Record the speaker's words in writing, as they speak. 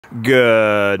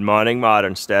Good morning,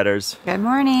 Modern Steaders. Good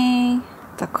morning.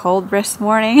 It's a cold, brisk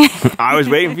morning. I was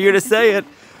waiting for you to say it.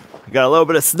 We got a little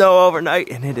bit of snow overnight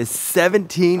and it is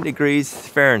 17 degrees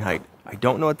Fahrenheit. I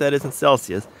don't know what that is in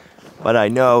Celsius, but I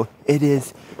know it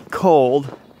is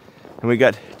cold and we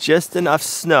got just enough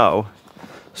snow.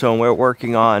 So when we're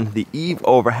working on the eave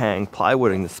overhang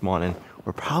plywooding this morning,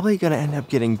 we're probably gonna end up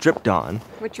getting dripped on.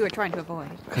 Which you were trying to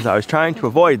avoid. Because I was trying to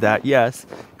avoid that, yes.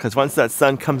 Because once that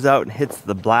sun comes out and hits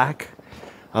the black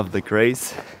of the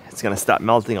grace, it's gonna stop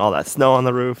melting all that snow on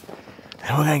the roof.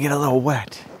 And we're gonna get a little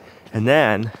wet. And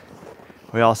then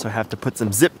we also have to put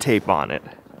some zip tape on it.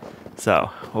 So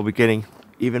we'll be getting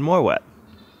even more wet.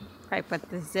 Right,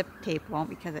 but the zip tape won't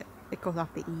because it goes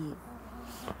off the eave.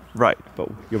 Right,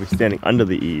 but you'll be standing under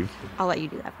the eave. I'll let you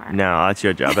do that part. No, that's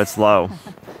your job, that's low.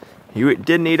 You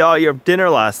didn't eat all your dinner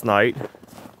last night. What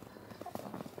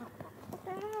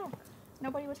the hell?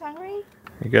 Nobody was hungry?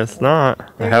 I guess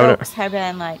not. Their yolks have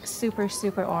been like super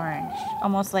orange.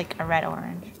 Almost like a red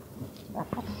orange.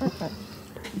 Perfect.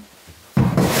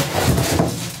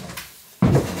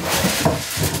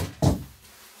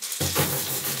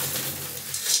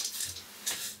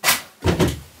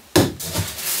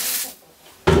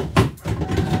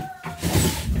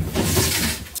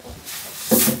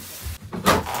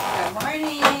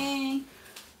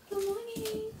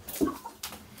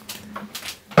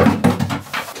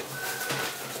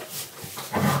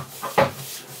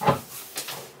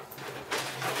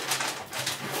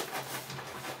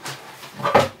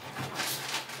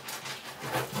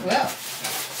 Well.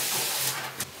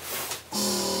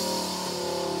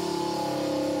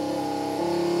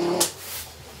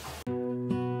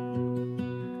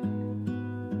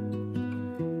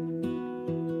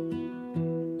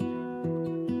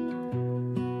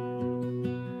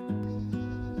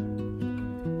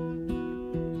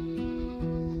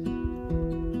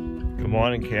 Good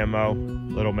morning, Camo,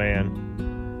 little man.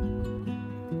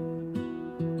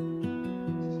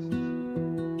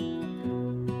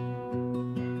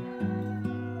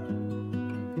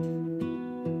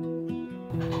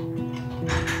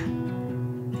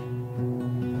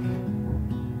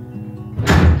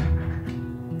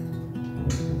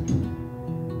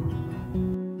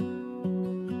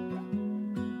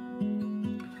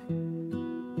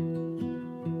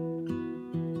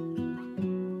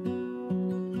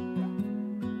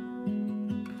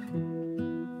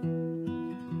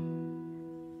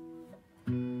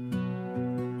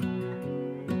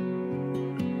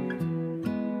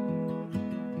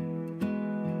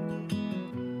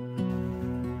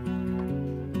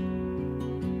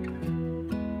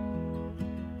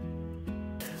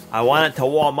 I want it to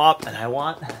warm up and I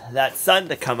want that sun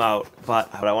to come out,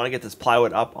 but I want to get this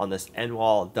plywood up on this end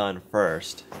wall done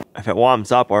first. If it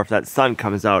warms up or if that sun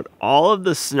comes out, all of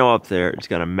the snow up there is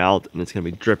going to melt and it's going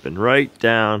to be dripping right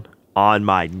down on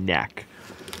my neck.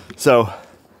 So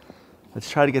let's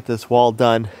try to get this wall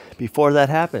done before that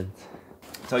happens.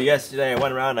 So yesterday I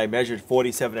went around and I measured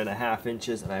 47.5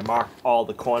 inches and I marked all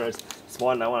the corners. This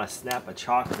morning I want to snap a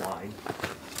chalk line.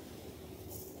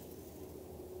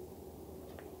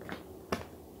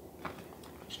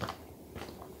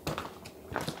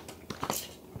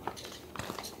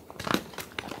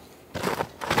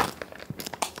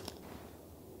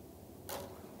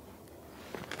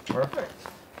 Perfect.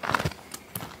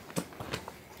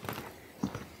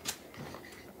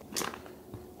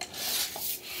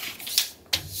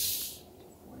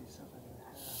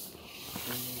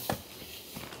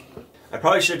 I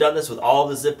probably should have done this with all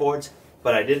the zip boards,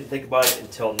 but I didn't think about it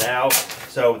until now.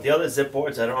 So with the other zip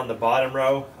boards that are on the bottom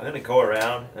row, I'm going to go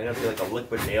around. I'm going to do like a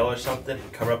liquid nail or something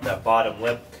and cover up that bottom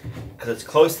lip because it's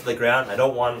close to the ground. I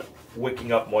don't want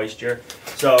wicking up moisture.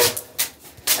 So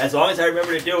as long as I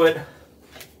remember to do it,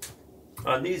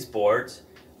 on these boards,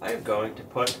 I am going to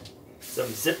put some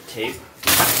zip tape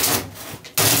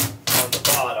on the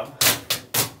bottom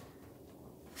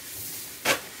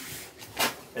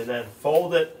and then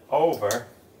fold it over,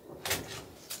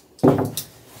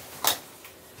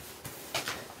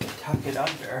 tuck it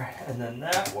under, and then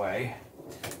that way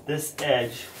this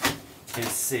edge is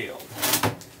sealed.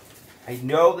 I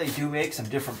know they do make some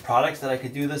different products that I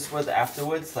could do this with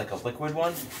afterwards, like a liquid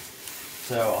one,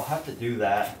 so I'll have to do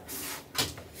that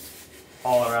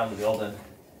all around the building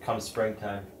come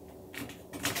springtime.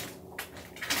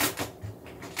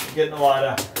 Getting a lot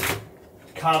of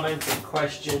comments and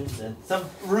questions and some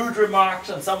rude remarks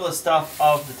on some of the stuff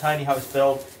of the tiny house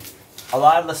build. A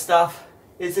lot of the stuff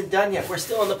isn't done yet. We're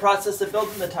still in the process of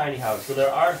building the tiny house, so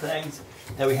there are things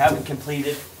that we haven't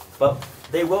completed, but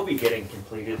they will be getting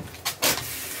completed.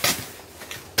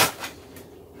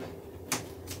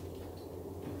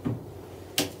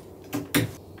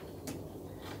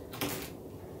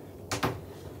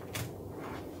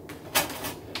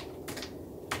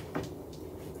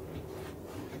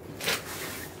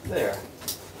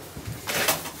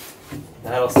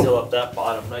 that'll seal up that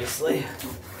bottom nicely.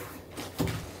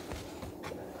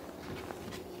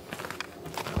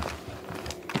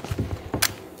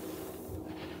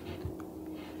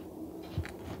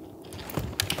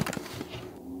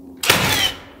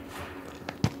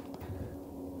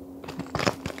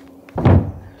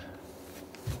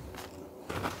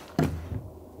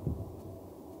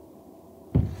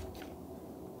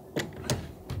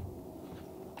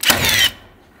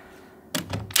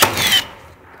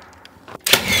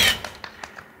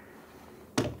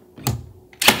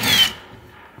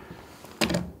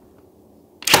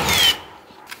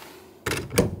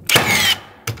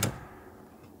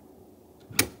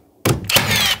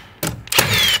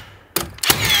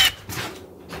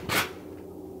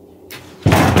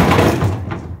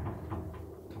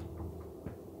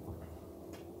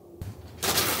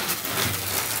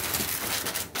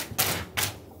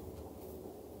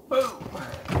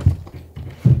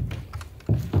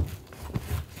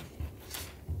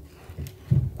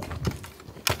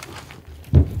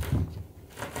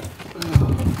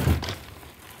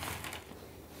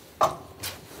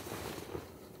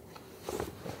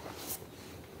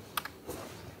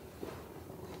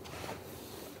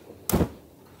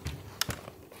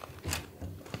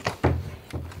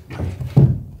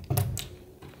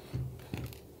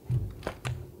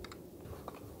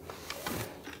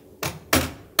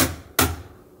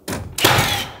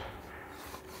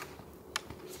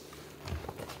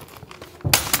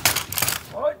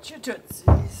 Your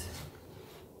tootsies.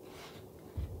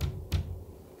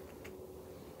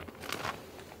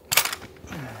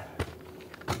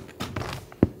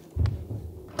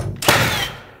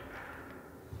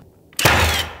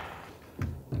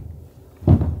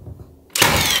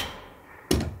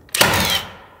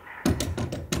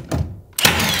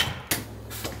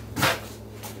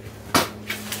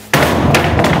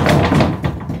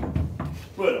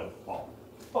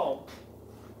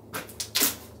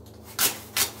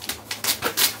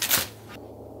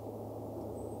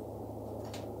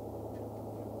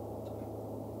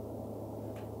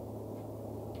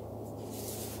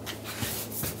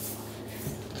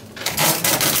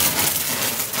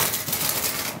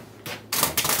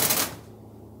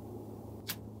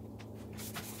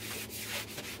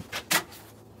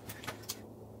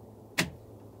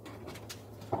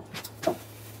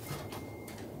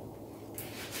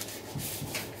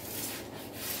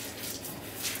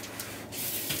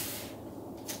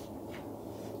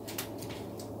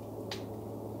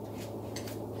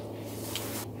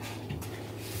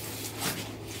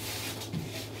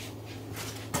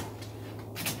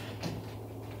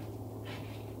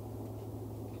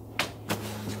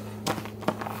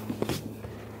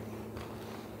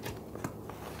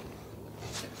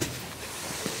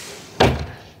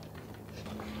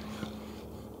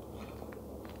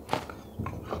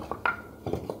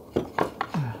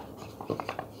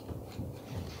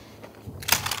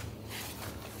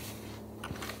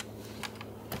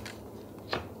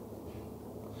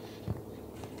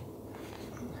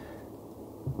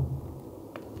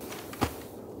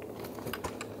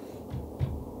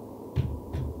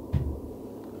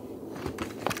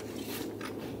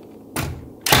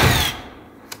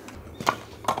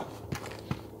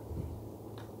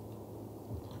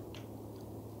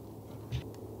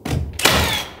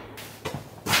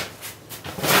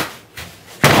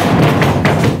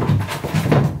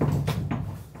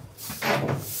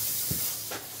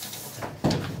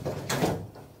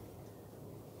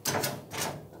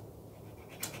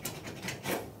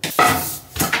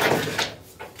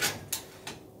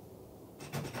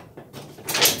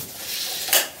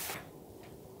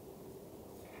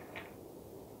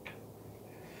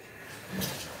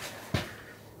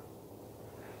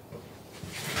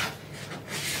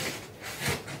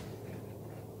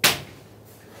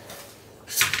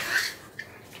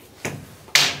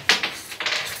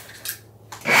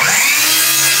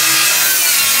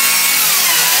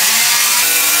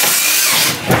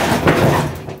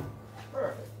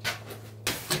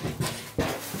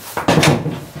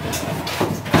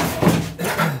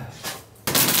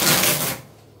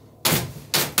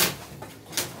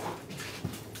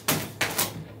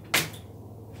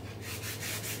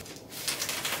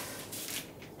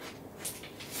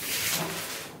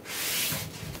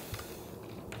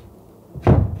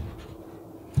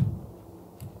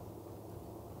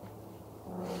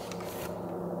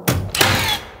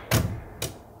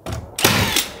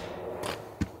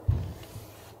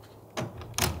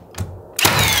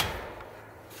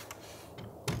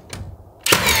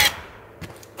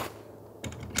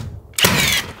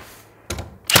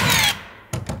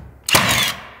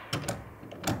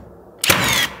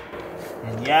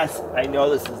 Yes, I know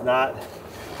this is not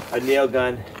a nail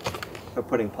gun for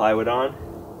putting plywood on.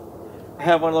 I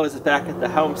have one of those back at the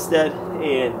Homestead,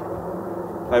 and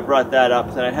if I brought that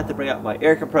up, then I'd have to bring up my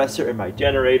air compressor and my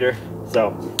generator.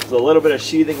 So a little bit of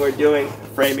sheathing we're doing.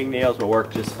 Framing nails will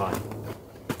work just fine.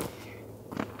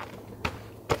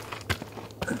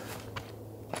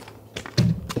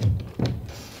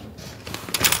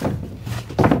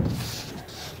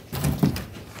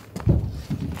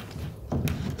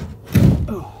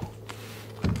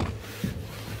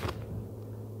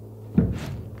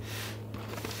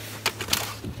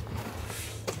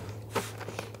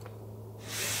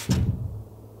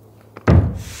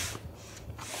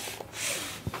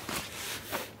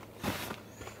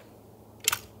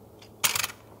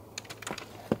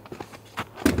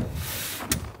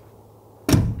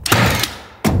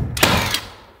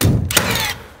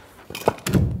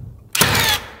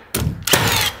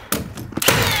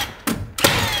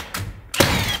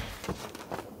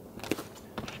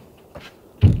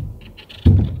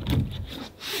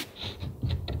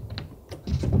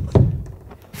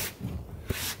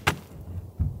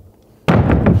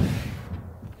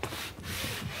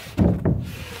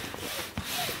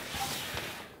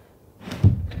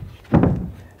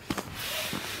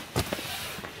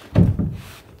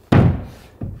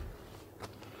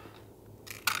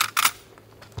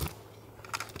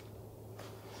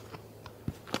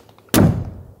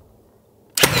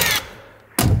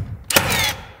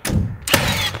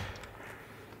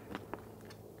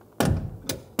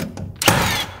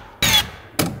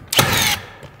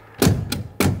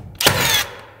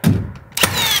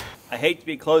 I hate to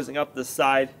be closing up the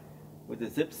side with the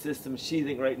zip system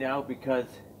sheathing right now because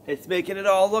it's making it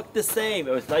all look the same.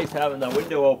 It was nice having the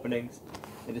window openings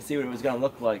and to see what it was going to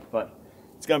look like, but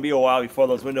it's going to be a while before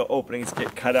those window openings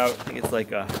get cut out. I think it's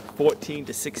like 14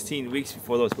 to 16 weeks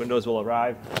before those windows will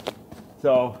arrive.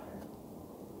 So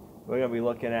we're going to be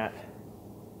looking at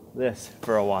this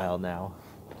for a while now.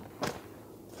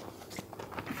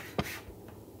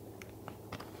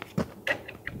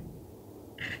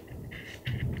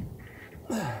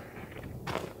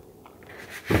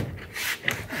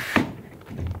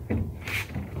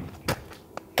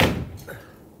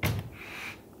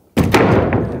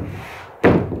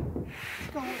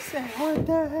 What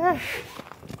the heck?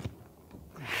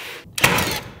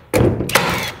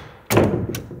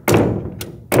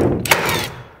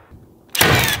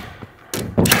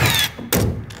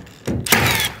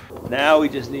 Now we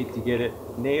just need to get it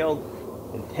nailed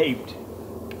and taped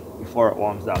before it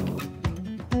warms up.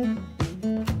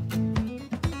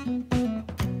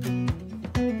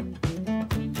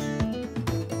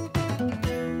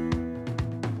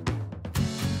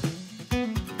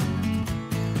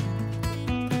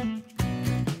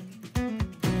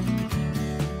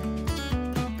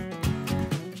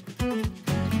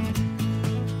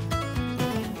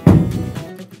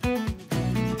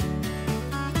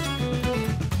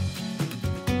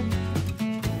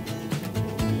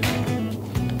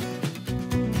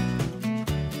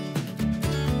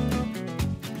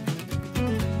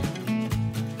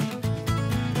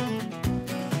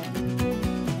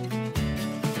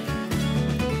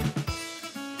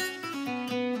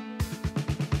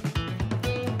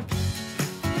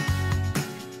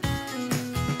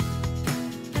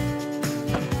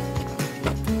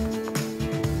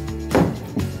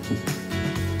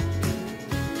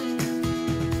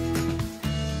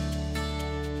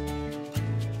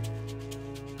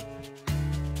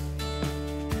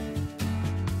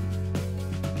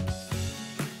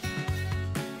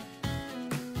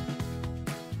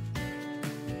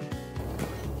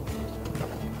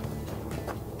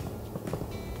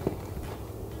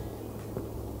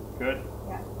 Good?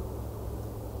 Yeah.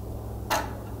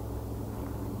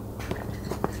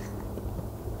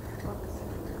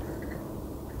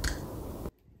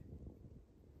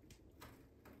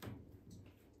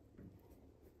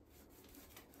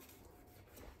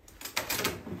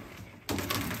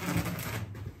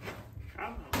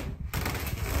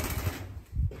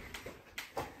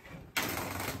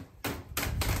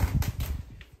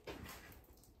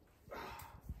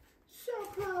 So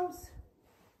close.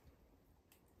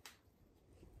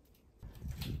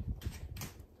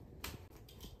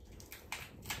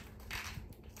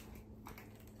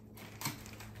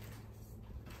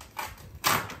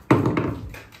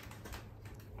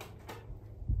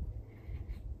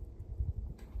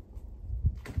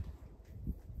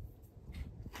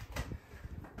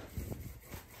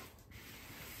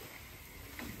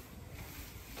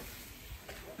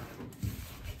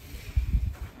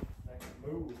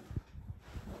 Move.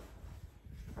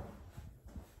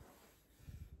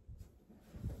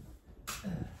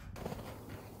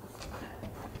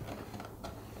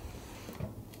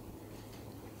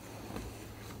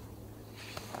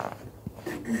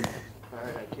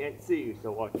 Alright, I can't see you,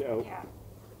 so watch out. Yeah.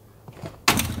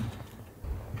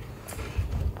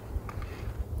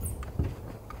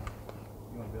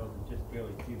 You want to be able to just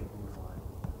barely see the blue line.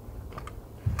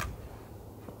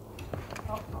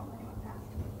 Oh, oh,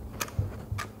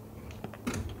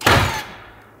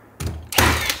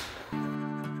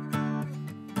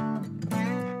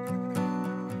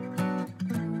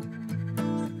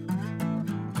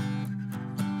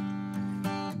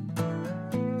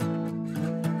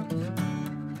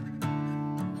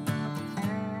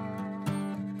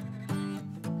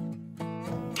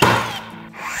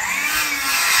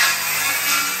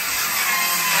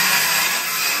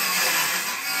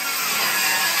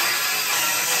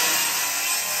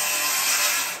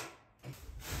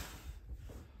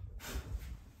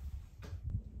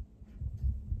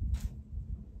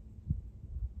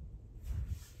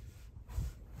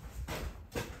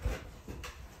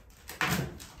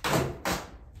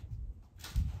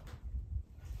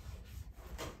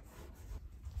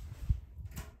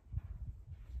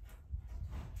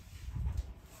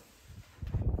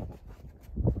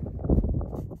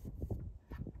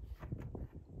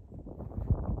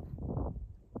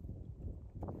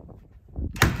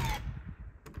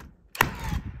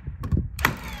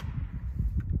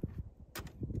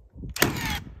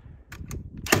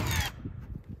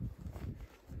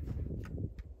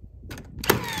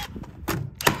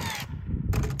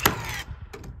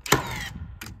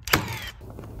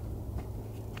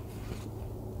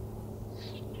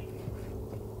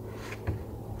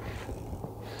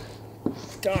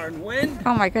 Darn wind!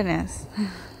 oh my goodness.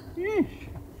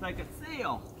 It's like a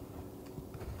sail.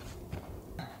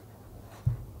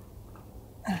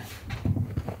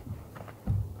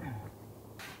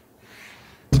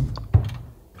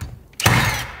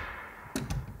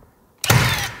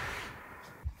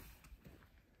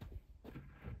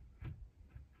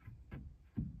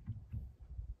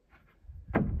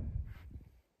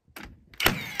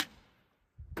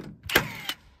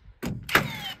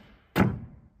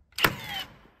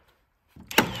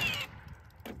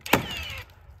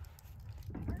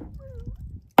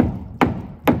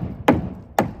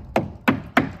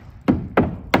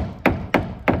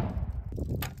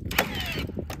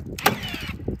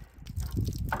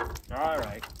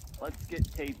 Alright, let's get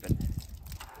taping.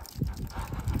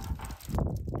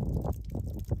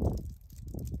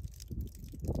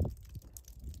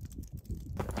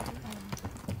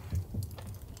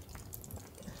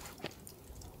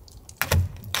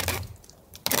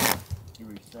 You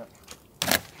reset.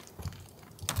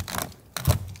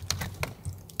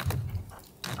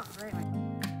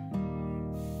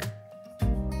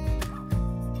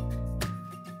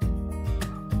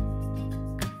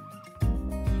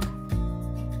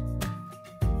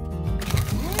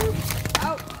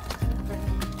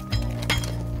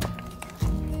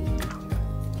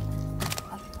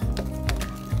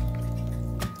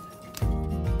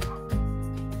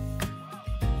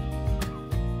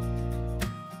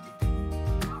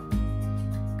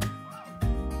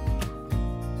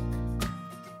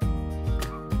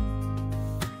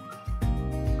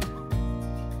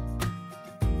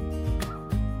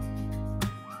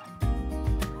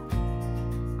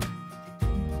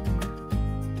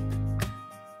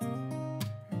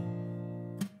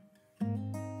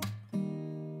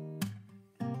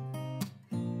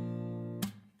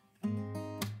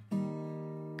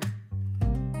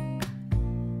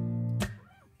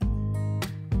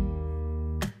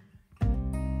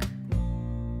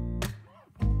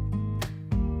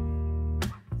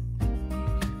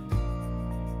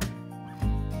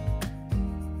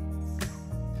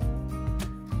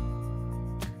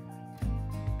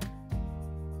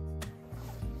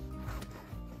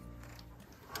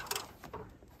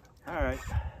 Alright,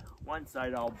 one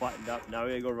side all buttoned up. Now we're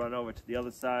gonna go run over to the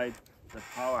other side, the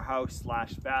powerhouse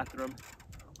slash bathroom,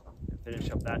 and finish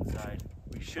up that side.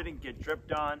 We shouldn't get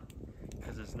dripped on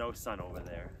because there's no sun over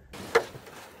there.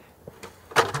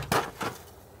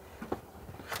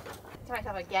 To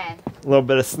myself again. A little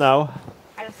bit of snow.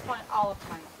 I just want all of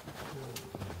mine.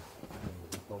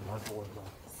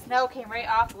 Snow came right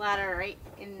off the ladder, right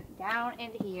in down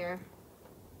into here.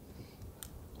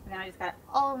 And now I just got it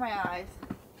all over my eyes.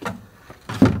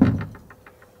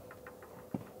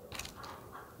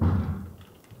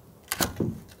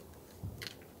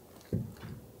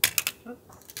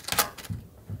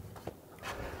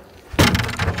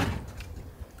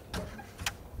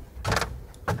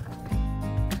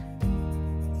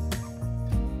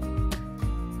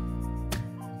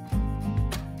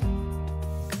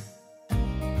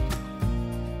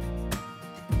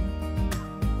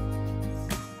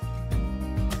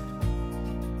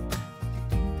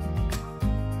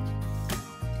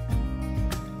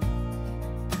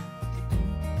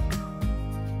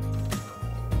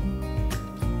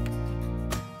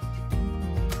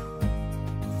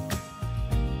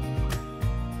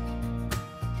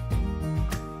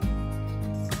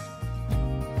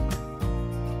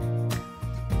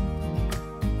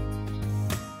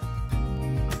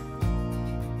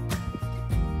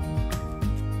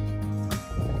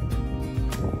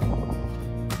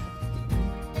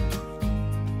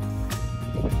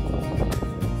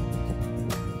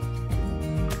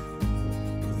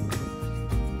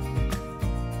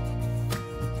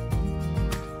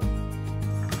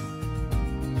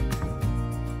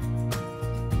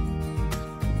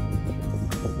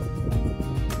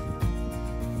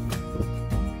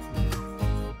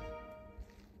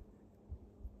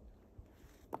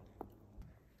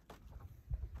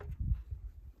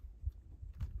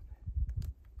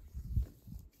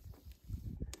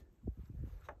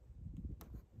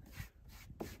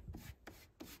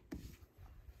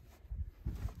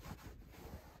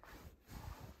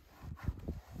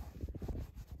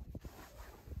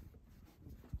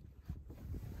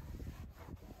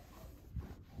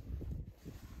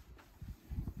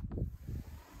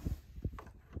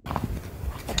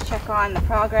 on the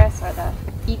progress or the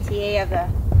ETA of the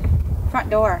front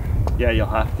door. Yeah, you'll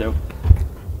have to.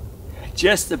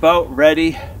 Just about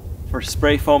ready for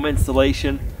spray foam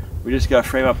installation. We just gotta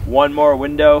frame up one more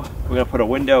window. We're gonna put a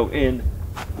window in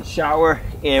the shower,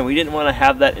 and we didn't want to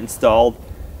have that installed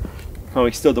when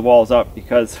we stood the walls up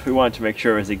because we wanted to make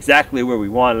sure it was exactly where we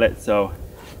wanted it. So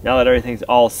now that everything's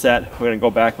all set, we're gonna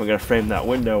go back and we're gonna frame that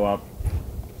window up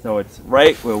so it's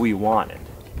right where we want it.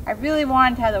 I really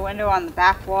wanted to have the window on the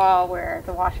back wall where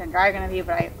the washer and dryer are going to be,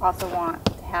 but I also want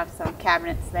to have some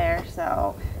cabinets there,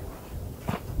 so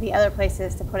the other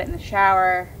places to put it in the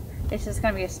shower, it's just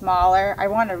going to be a smaller, I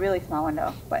want a really small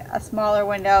window, but a smaller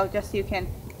window just so you can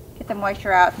get the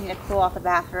moisture out if you need to cool off the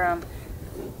bathroom.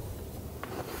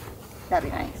 That'd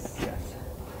be nice. Yes.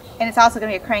 And it's also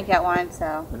going to be a crank out one,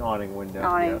 so An awning window.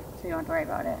 awning, Yeah. so you don't have to worry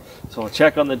about it. So we'll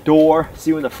check on the door,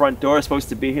 see when the front door is supposed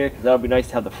to be here, because that'll be nice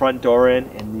to have the front door in,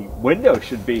 and the window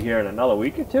should be here in another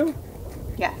week or two.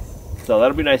 Yes. So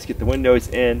that'll be nice to get the windows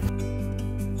in.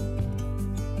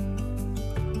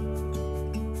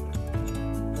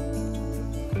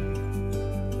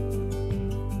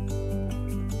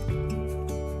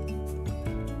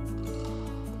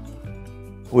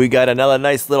 We got another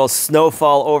nice little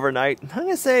snowfall overnight. I'm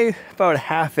gonna say about a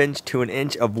 ½ inch to an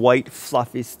inch of white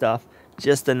fluffy stuff.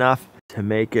 Just enough to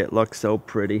make it look so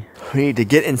pretty. We need to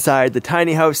get inside the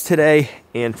tiny house today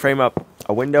and frame up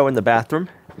a window in the bathroom.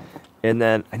 And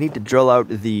then I need to drill out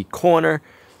the corner.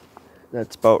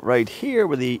 That's about right here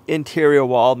where the interior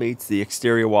wall meets the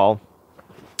exterior wall.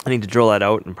 I need to drill that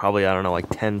out in probably, I don't know, like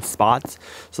 10 spots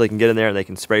so they can get in there and they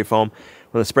can spray foam.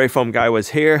 When the spray foam guy was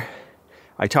here,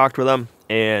 I talked with him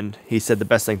and he said the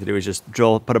best thing to do is just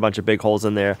put a bunch of big holes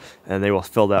in there, and they will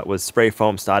fill that with spray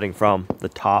foam starting from the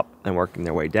top and working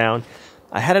their way down.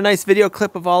 I had a nice video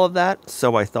clip of all of that,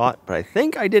 so I thought, but I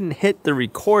think I didn't hit the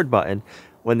record button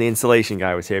when the installation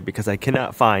guy was here because I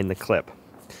cannot find the clip.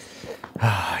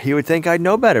 You would think I'd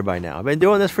know better by now. I've been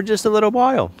doing this for just a little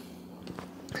while.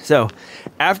 So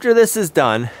after this is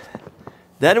done,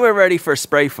 then we're ready for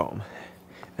spray foam.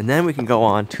 And then we can go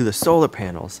on to the solar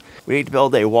panels. We need to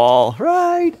build a wall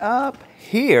right up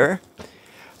here,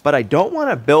 but I don't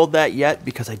want to build that yet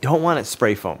because I don't want it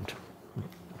spray foamed.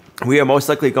 We are most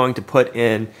likely going to put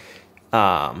in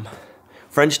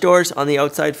French doors on the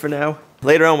outside for now.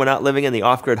 Later on, we're not living in the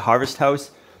off-grid harvest house.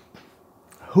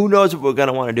 Who knows what we're going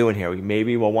to want to do in here?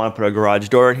 Maybe we'll want to put a garage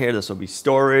door in here. This will be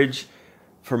storage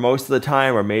for most of the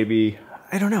time, or maybe,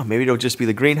 I don't know, maybe it'll just be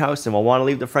the greenhouse and we'll want to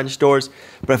leave the French doors.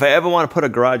 But if I ever want to put a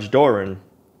garage door in,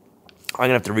 I'm going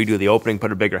to have to redo the opening,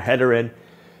 put a bigger header in.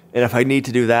 And if I need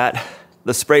to do that,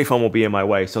 the spray foam will be in my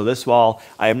way. So this wall,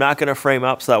 I am not going to frame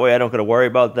up so that way I don't got to worry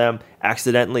about them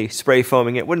accidentally spray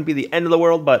foaming. It wouldn't be the end of the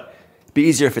world, but it'd be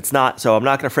easier if it's not. So I'm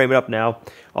not going to frame it up now.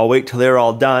 I'll wait till they're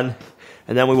all done,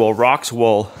 and then we will Rox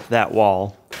wool that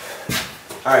wall.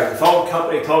 All right, the foam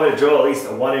company told me to drill at least a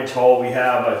 1-inch hole. We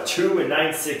have a 2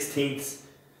 9/16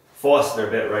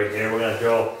 Forstner bit right here. We're going to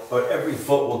drill about every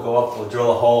foot we'll go up, we'll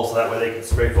drill a hole so that way they can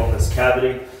spray foam this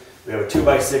cavity. We have a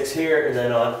 2x6 here, and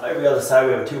then on every other side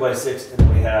we have a 2x6, and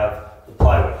then we have the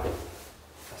plywood.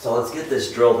 So let's get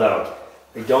this drilled out.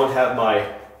 I don't have my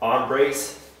arm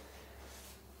brace,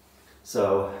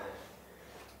 so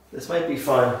this might be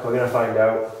fun. We're going to find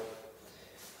out.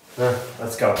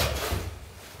 Let's go.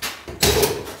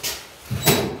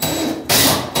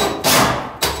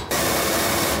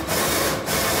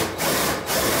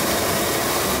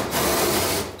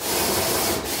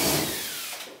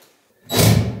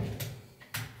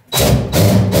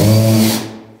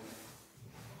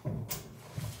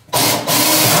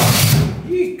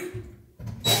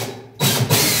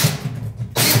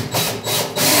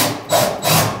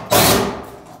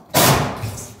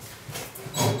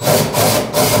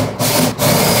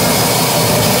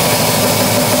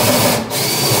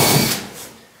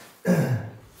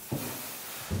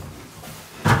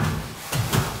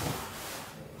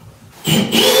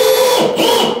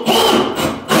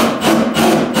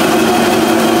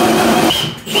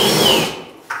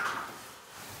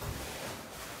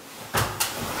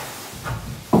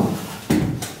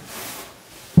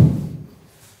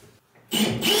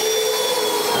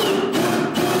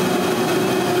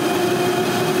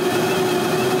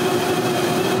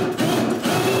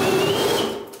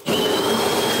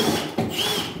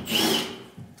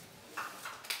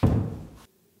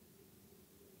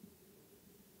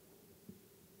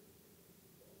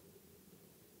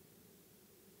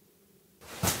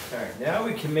 Alright, now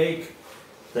we can make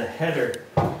the header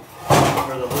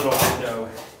for the little window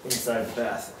inside the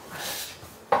bathroom.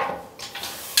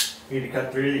 We need to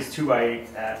cut 3 of these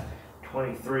 2x8s at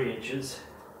 23 inches.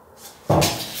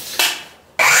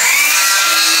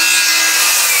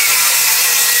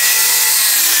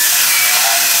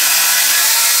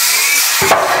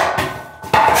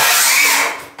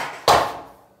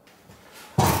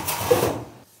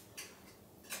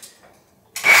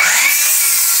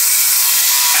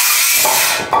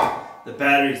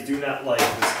 batteries do not like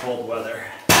this cold weather.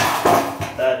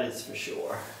 That is for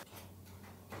sure.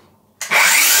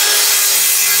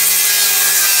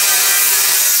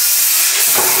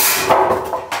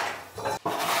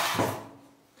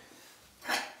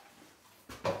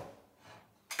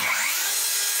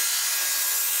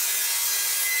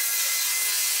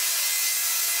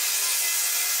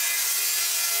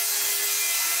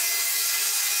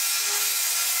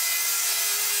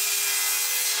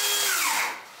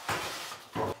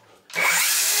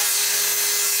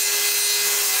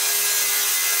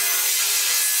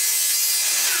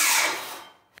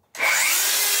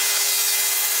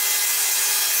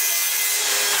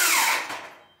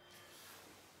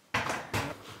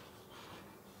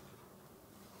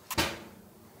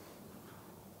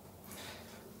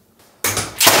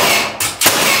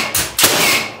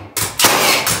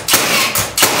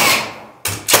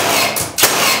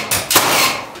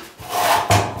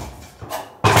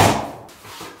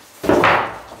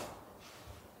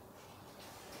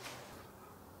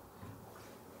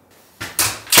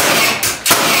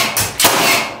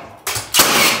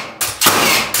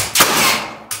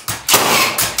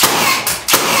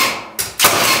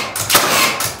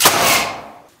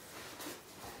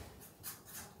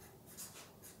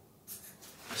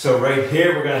 So right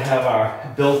here, we're gonna have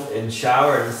our built-in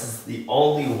shower, and this is the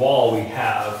only wall we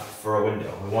have for a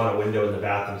window. We want a window in the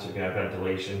bathroom so we can have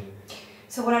ventilation.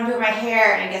 So when I'm doing my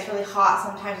hair and it gets really hot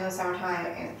sometimes in the summertime,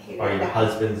 and or your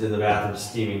husband's in the bathroom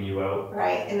steaming you out.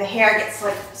 Right, and the hair gets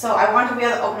like, so I want to be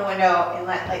able to open a window and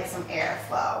let like some air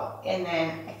flow, and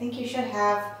then I think you should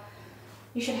have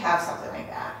something like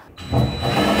that.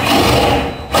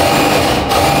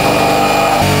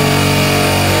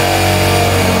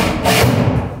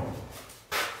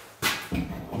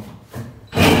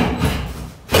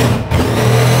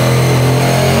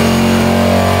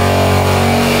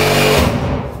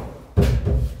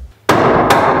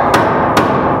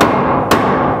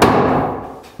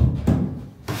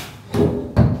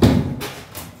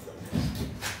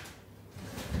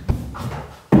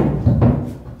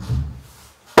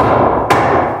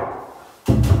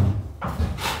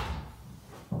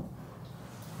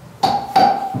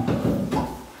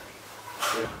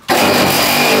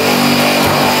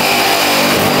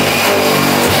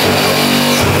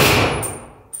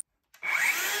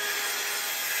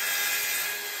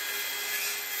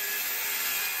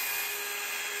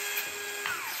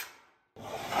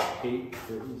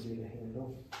 They're easier to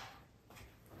handle.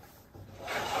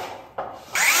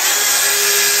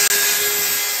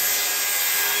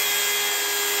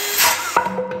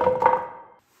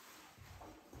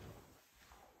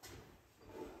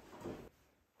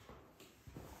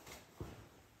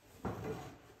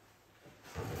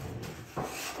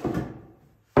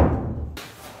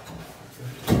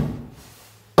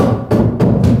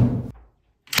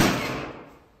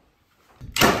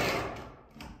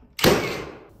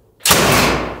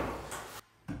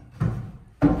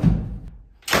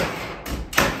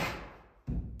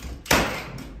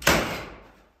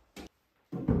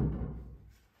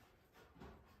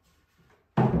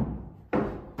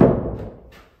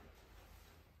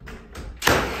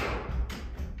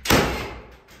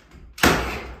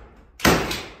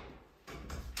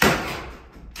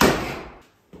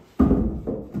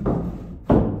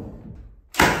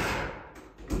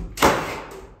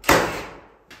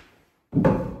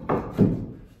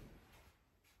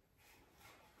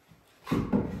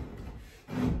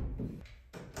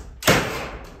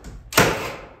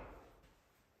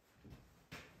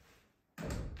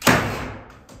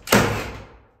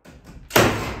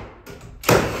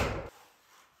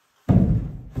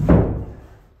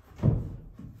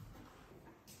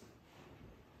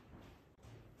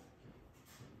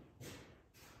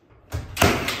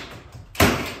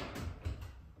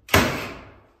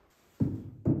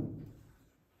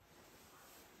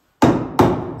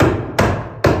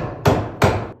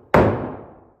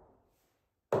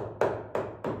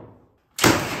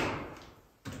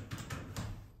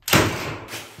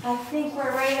 I think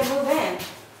we're ready to move in.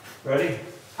 Ready?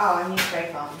 Oh, I need spray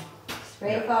foam.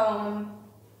 Spray foam.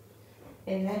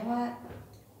 And then what?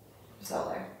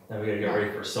 Solar. Now we gotta get ready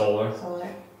for solar. Solar.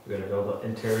 We're gonna build an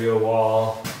interior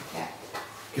wall. Yeah.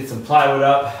 Get some plywood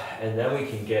up, and then we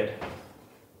can get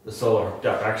the solar hooked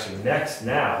up. Actually, next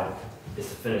now is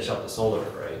to finish up the solar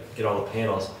array. Get all the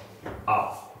panels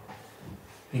up.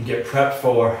 And get prepped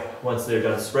for, once they're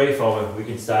done spray foaming, we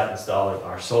can start installing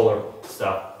our solar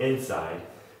stuff inside.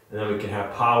 And then we can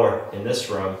have power in this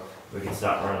room. We can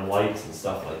start running lights and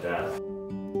stuff like that.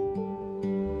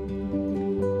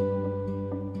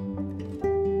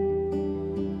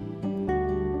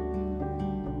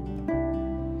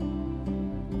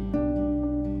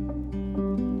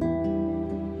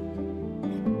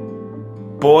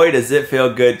 boy, does it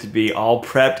feel good to be all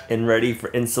prepped and ready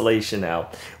for installation now.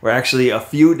 We're actually a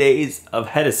few days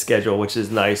ahead of schedule, which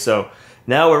is nice. So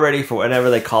now we're ready for whenever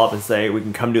they call up and say we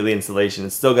can come do the installation.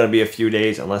 It's still going to be a few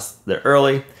days unless they're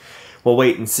early. We'll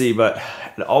wait and see, but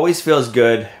it always feels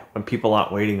good when people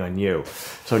aren't waiting on you.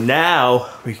 So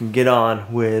now we can get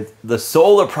on with the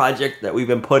solar project that we've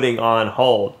been putting on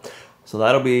hold. So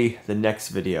that'll be the next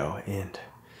video, and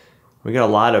we got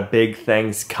a lot of big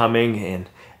things coming, and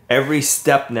every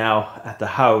step now at the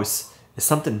house is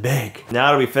something big.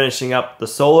 Now we'll be finishing up the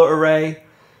solar array,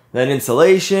 then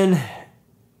insulation,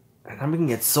 and then we can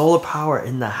get solar power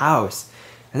in the house.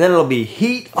 And then it'll be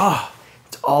heat. Oh,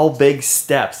 it's all big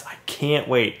steps. I can't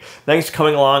wait. Thanks for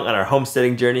coming along on our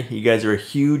homesteading journey. You guys are a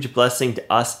huge blessing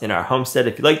to us in our homestead.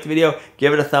 If you liked the video,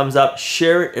 give it a thumbs up,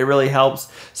 share it, it really helps.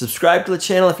 Subscribe to the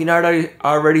channel if you're not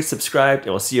already subscribed,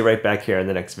 and we'll see you right back here in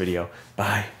the next video.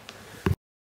 Bye.